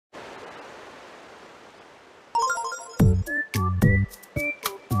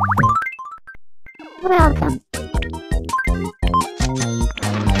Welcome.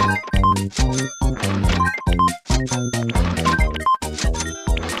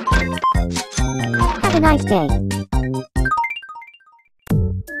 Have a nice day.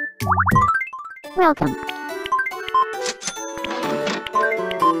 Welcome.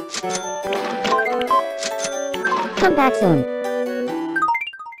 Come back soon.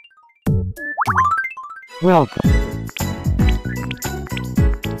 Welcome.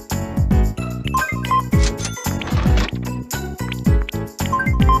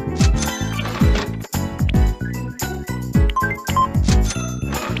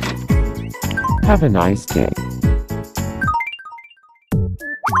 Have a nice day.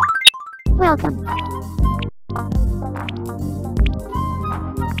 Welcome.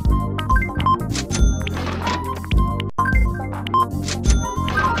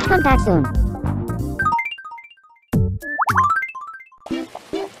 Come back soon.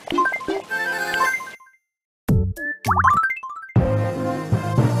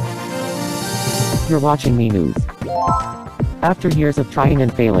 You're watching Me News. After years of trying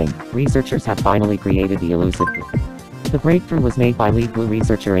and failing, researchers have finally created the elusive blue. The breakthrough was made by lead blue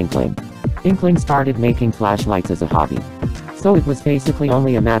researcher Inkling. Inkling started making flashlights as a hobby. So it was basically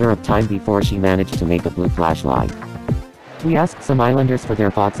only a matter of time before she managed to make a blue flashlight. We asked some islanders for their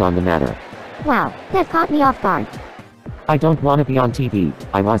thoughts on the matter. Wow, that caught me off guard. I don't want to be on TV,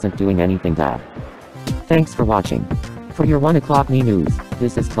 I wasn't doing anything bad. Thanks for watching. For your 1 o'clock Me News,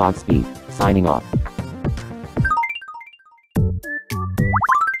 this is Cloud Speed, signing off.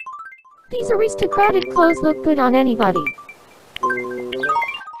 These aristocratic clothes look good on anybody.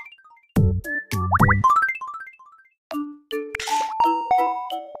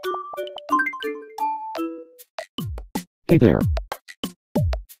 Hey there.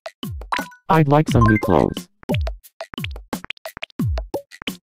 I'd like some new clothes.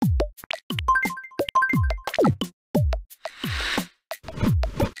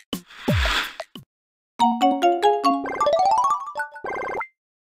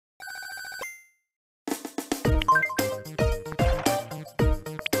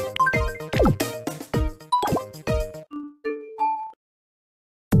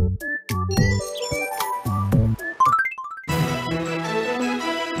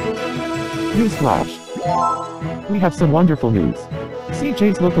 Newsflash. We have some wonderful news.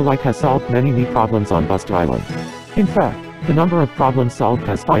 CJ's lookalike has solved many knee problems on Busta Island. In fact, the number of problems solved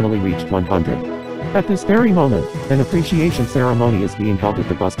has finally reached 100. At this very moment, an appreciation ceremony is being held at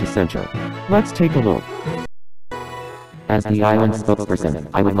the Busta Center. Let's take a look. As the island spokesperson,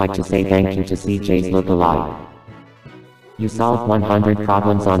 I would like to say thank you to CJ's lookalike. You solved 100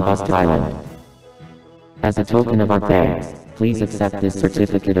 problems on Busta Island. As a token of our thanks, please accept this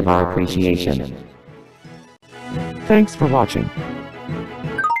certificate of our appreciation. Thanks for watching.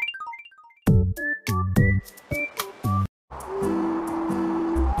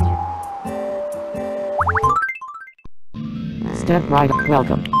 Step Ryder,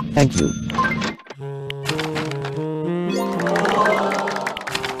 welcome. Thank you.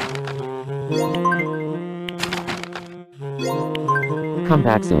 Come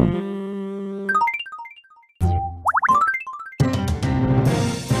back soon.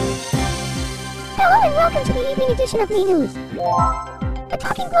 Hello and welcome to the evening edition of Me News. The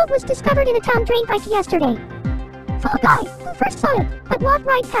talking globe was discovered in a town drained by yesterday. Fall Guy, who first saw it, but walked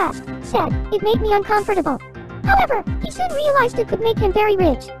right past, said, "It made me uncomfortable." However, he soon realized it could make him very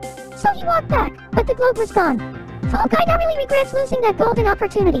rich. So he walked back, but the globe was gone. Fall Guy now really regrets losing that golden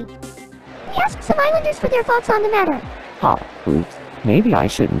opportunity. We asked some islanders for their thoughts on the matter. Ha, oops. Maybe I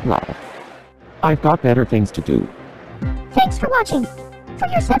shouldn't laugh. I've got better things to do. Thanks for watching. For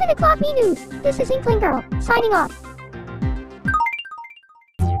your 7 o'clock Me News, this is Inkling Girl, signing off.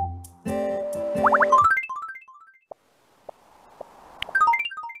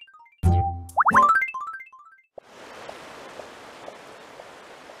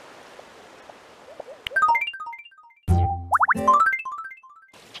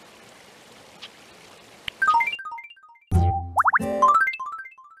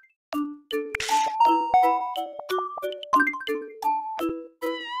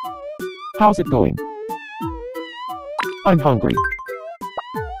 How's it going? I'm hungry.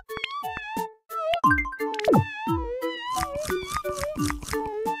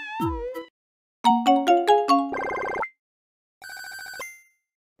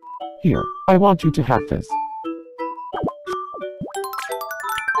 Here, I want you to have this.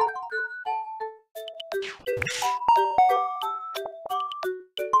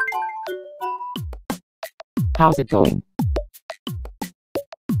 How's it going?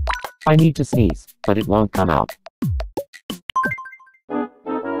 I need to sneeze, but it won't come out.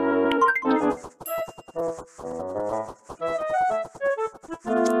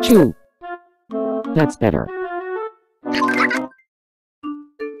 Achoo! That's better.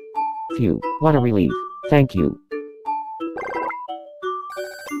 Phew, what a relief. Thank you.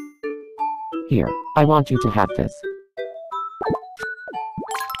 Here, I want you to have this.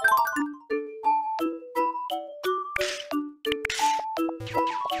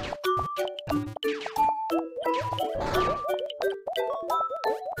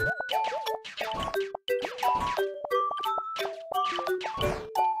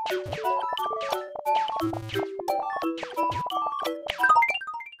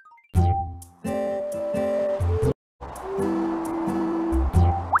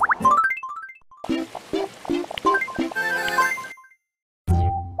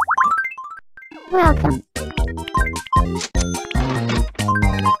 Welcome.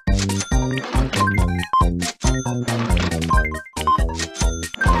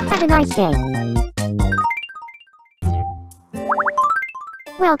 Have a nice day.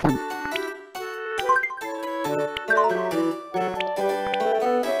 Welcome.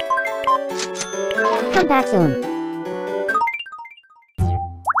 Come back soon.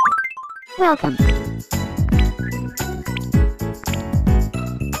 Welcome.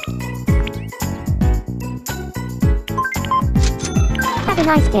 Have a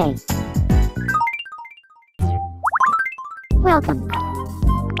nice day. Welcome.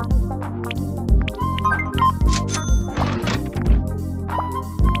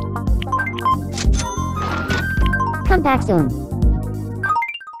 Come back soon.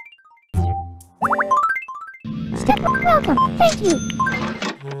 Welcome. Thank you.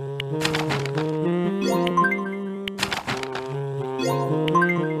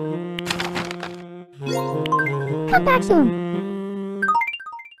 Come back soon.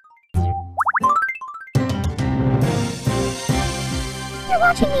 You're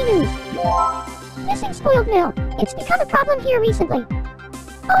watching Me News. Missing spoiled milk. It's become a problem here recently.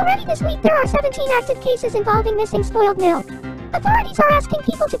 Already this week there are 17 active cases involving missing spoiled milk. Authorities are asking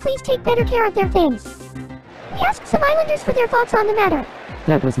people to please take better care of their things. We asked some islanders for their thoughts on the matter.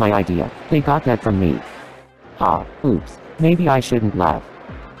 That was my idea. They got that from me. Ha, oops. Maybe I shouldn't laugh.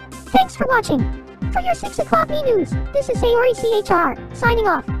 Thanks for watching. For your 6 o'clock Me News, this is Sayori CHR, signing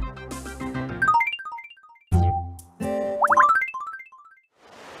off.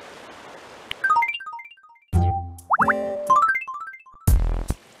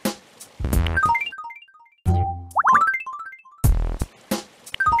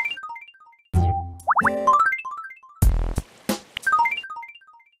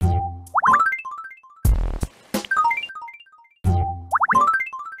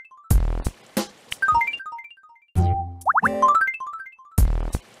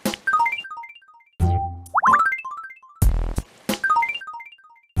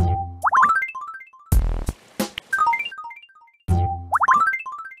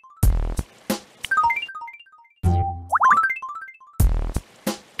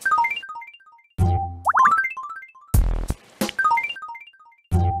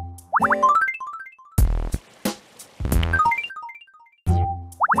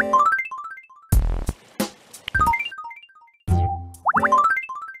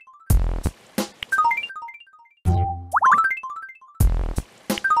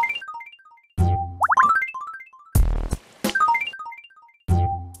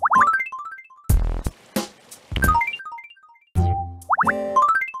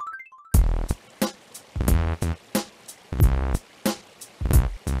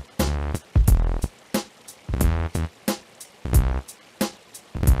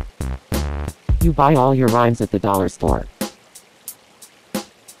 You buy all your rhymes at the dollar store.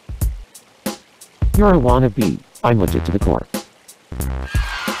 You're a wannabe. I'm legit to the core.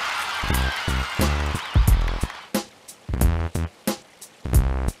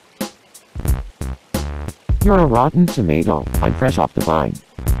 You're a rotten tomato. I'm fresh off the vine.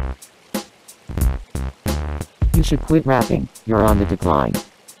 You should quit rapping. You're on the decline.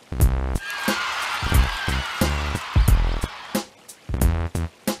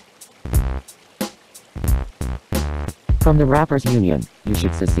 From the Rappers Union, you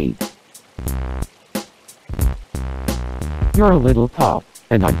should secede. You're a little pop,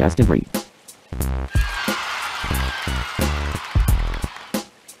 and I'm best in breed.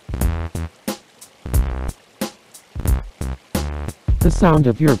 The sound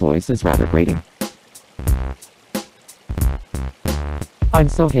of your voice is rather grating. I'm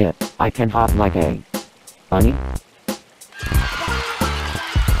so hip, I can hop like a bunny.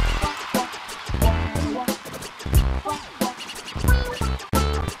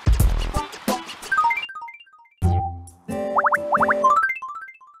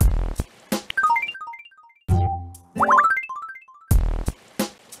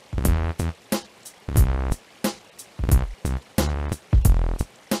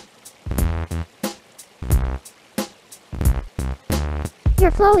 Your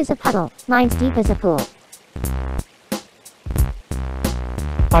flow is a puddle, mine's deep as a pool.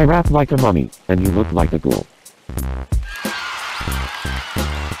 I rap like a mummy, and you look like a ghoul.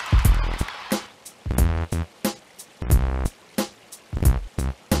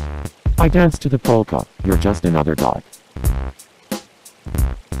 I dance to the polka, you're just another dog.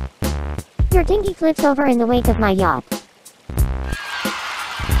 Your dinghy flips over in the wake of my yacht.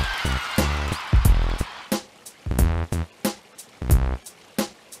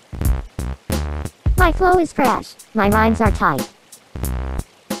 My flow is fresh, my rhymes are tight.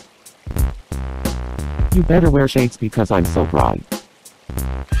 You better wear shades because I'm so bright.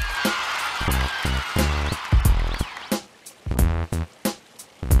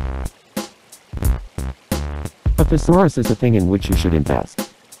 A thesaurus is a thing in which you should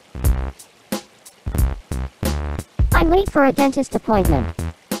invest. I'm late for a dentist appointment.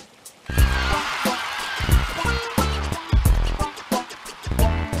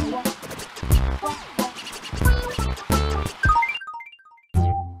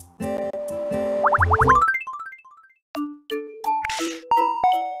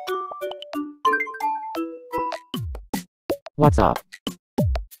 What's up?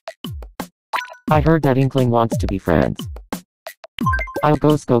 I heard that Inkling wants to be friends. I'll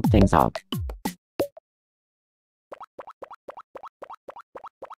go scope things out.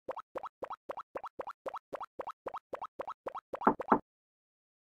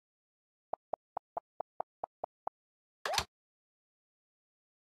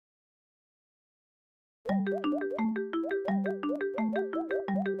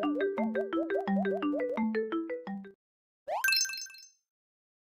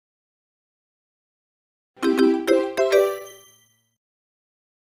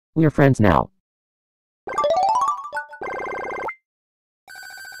 We're friends now.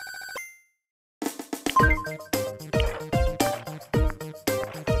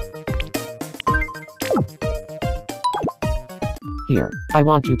 Here, I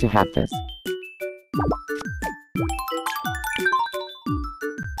want you to have this.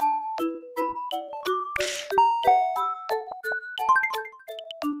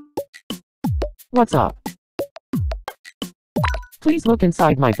 What's up? Please look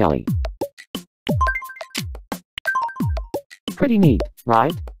inside my belly. Pretty neat,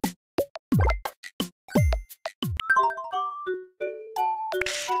 right?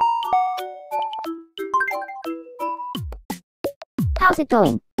 How's it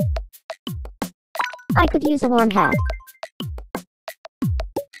going? I could use a warm hat.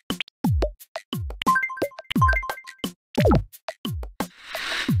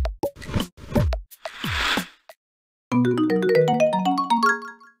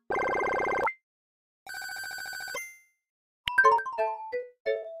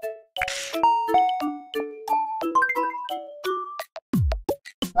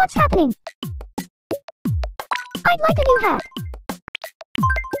 What's happening? I'd like a new hat.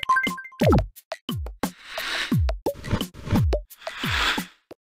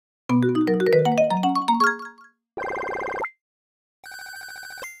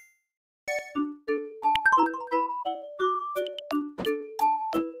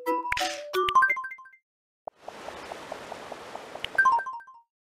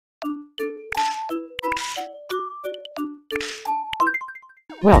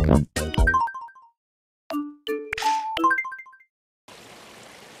 Welcome.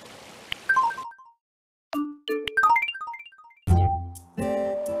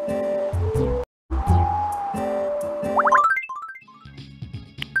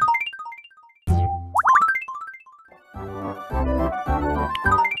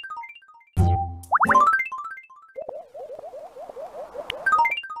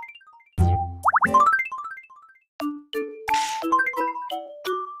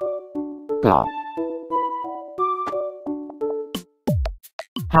 God.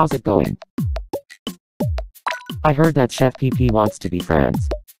 How's it going? I heard that Chef PP wants to be friends.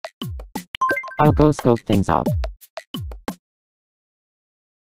 I'll go scope things out.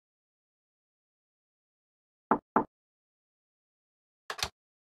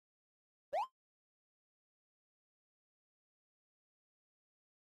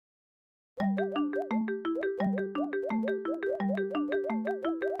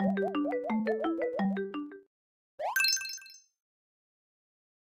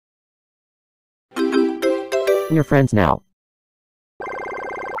 We're friends now.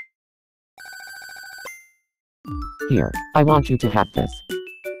 Here, I want you to have this.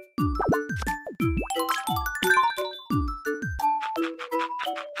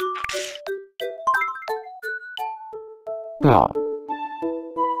 God.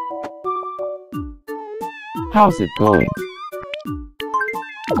 How's it going?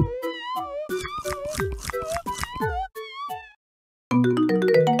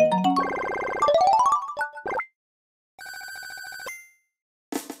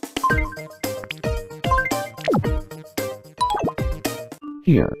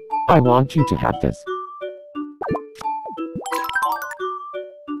 Here, I want you to have this.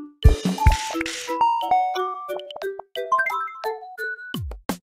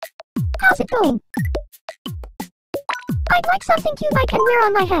 How's it going? I'd like something cute I can wear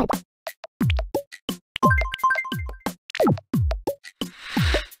on my head.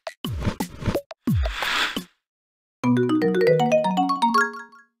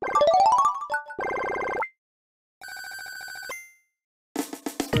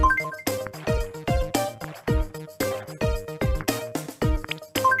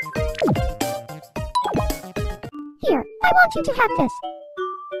 Here, I want you to have this.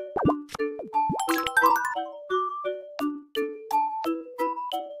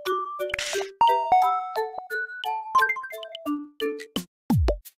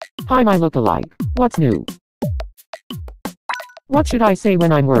 Hi, my look-alike. What's new? What should I say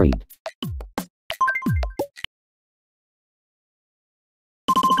when I'm worried?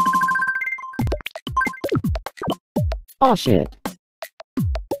 Aw shit.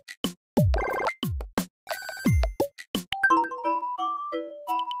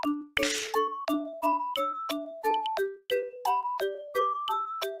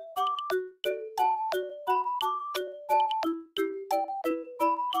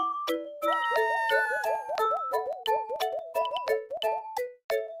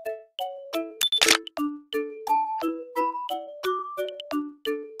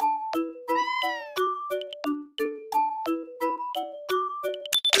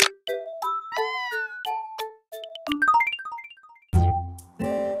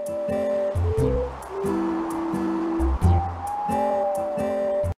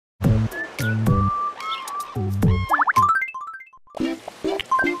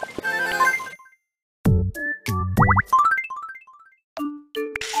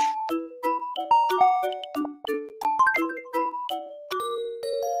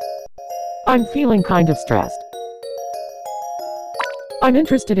 I'm feeling kind of stressed. I'm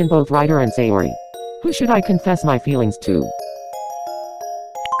interested in both Ryder and Sayori. Who should I confess my feelings to?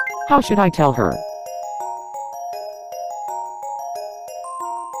 How should I tell her?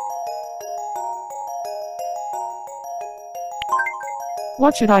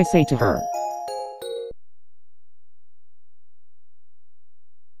 What should I say to her?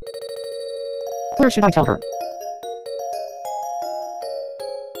 Where should I tell her?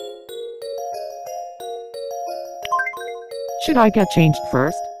 Should I get changed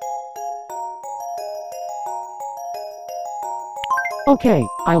first? Okay,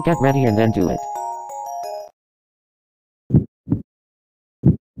 I'll get ready and then do it.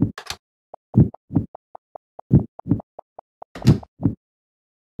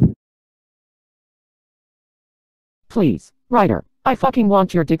 Please, Ryder, I fucking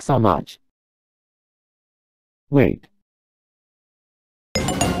want your dick so much. Wait.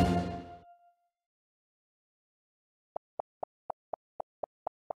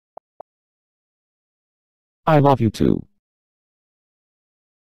 I love you too.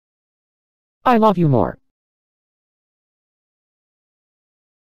 I love you more.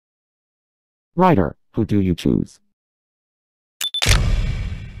 Ryder, who do you choose?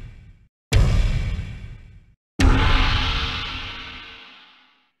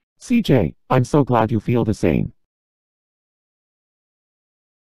 CJ, I'm so glad you feel the same.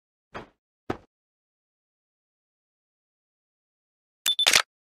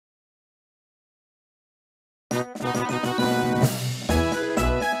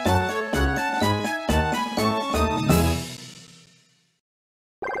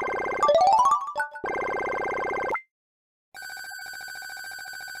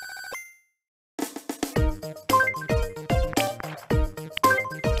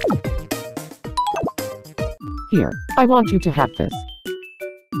 Here, I want you to have this.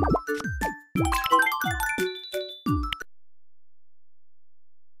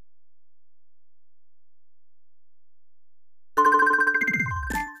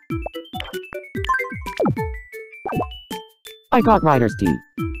 I got Ryder's tea.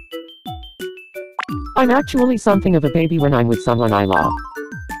 I'm actually something of a baby when I'm with someone I love.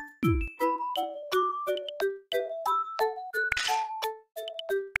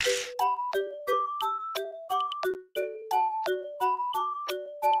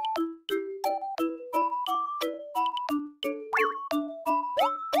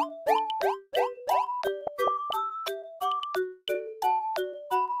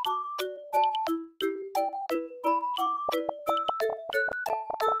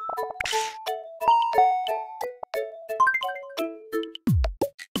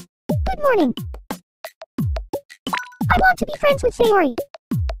 Good morning. I want to be friends with Sayori.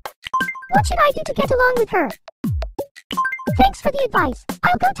 What should I do to get along with her? Thanks for the advice.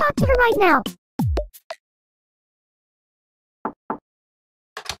 I'll go talk to her right now.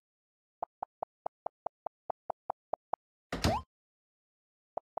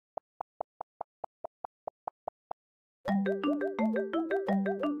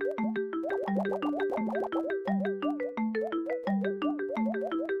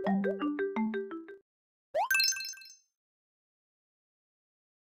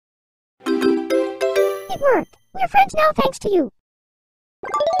 It worked. We're friends now thanks to you.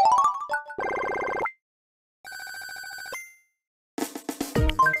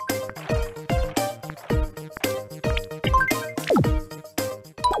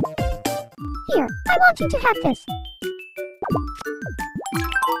 Here, I want you to have this.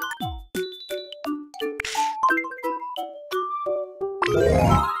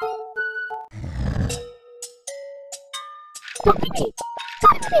 Don't be me.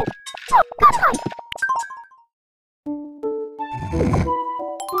 Stop it. Stop. Cut high.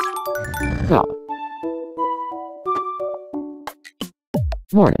 Ah.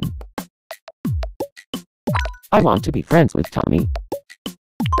 Morning. I want to be friends with Tommy.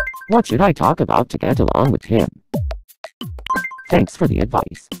 What should I talk about to get along with him? Thanks for the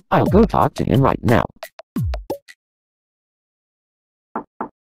advice. I'll go talk to him right now.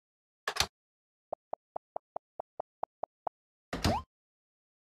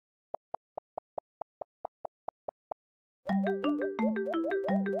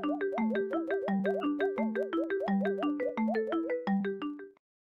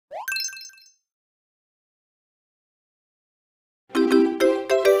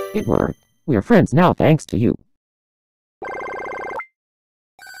 It worked. We're friends now thanks to you.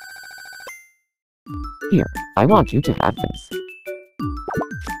 Here, I want you to have this.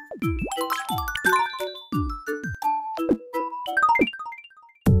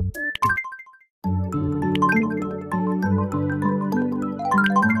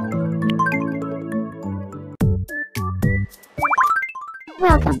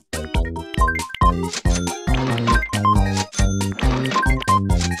 Welcome.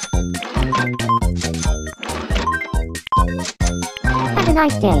 Have a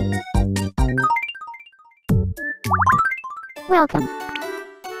nice day. Welcome.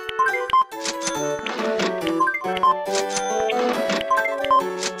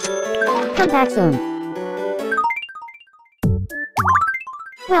 Come back soon.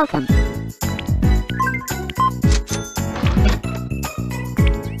 Welcome.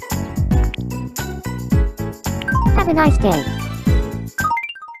 Have a nice day.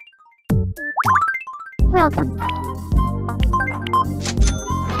 Welcome.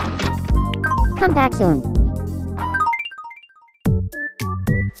 Come back soon.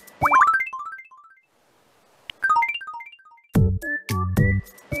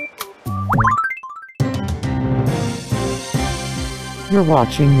 You're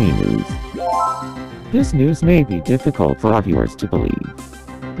watching Me News. This news may be difficult for our viewers to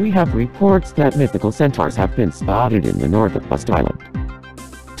believe. We have reports that mythical centaurs have been spotted in the north of Busta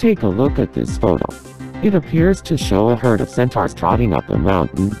Island. Take a look at this photo. It appears to show a herd of centaurs trotting up a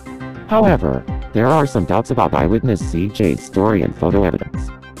mountain. However, there are some doubts about eyewitness CJ's story and photo evidence.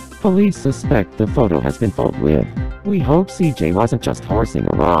 Police suspect the photo has been fooled with. We hope CJ wasn't just horsing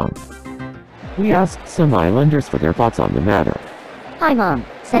around. We asked some islanders for their thoughts on the matter. Hi Mom,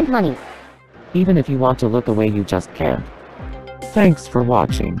 send money. Even if you want to look away, you just can't. Thanks for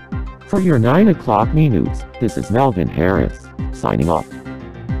watching. For your 9 o'clock Me News, this is Melvin Harris, signing off.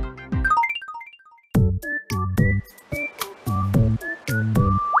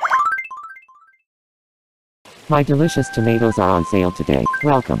 My delicious tomatoes are on sale today.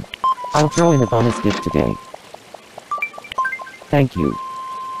 Welcome. I'll throw in a bonus gift today. Thank you.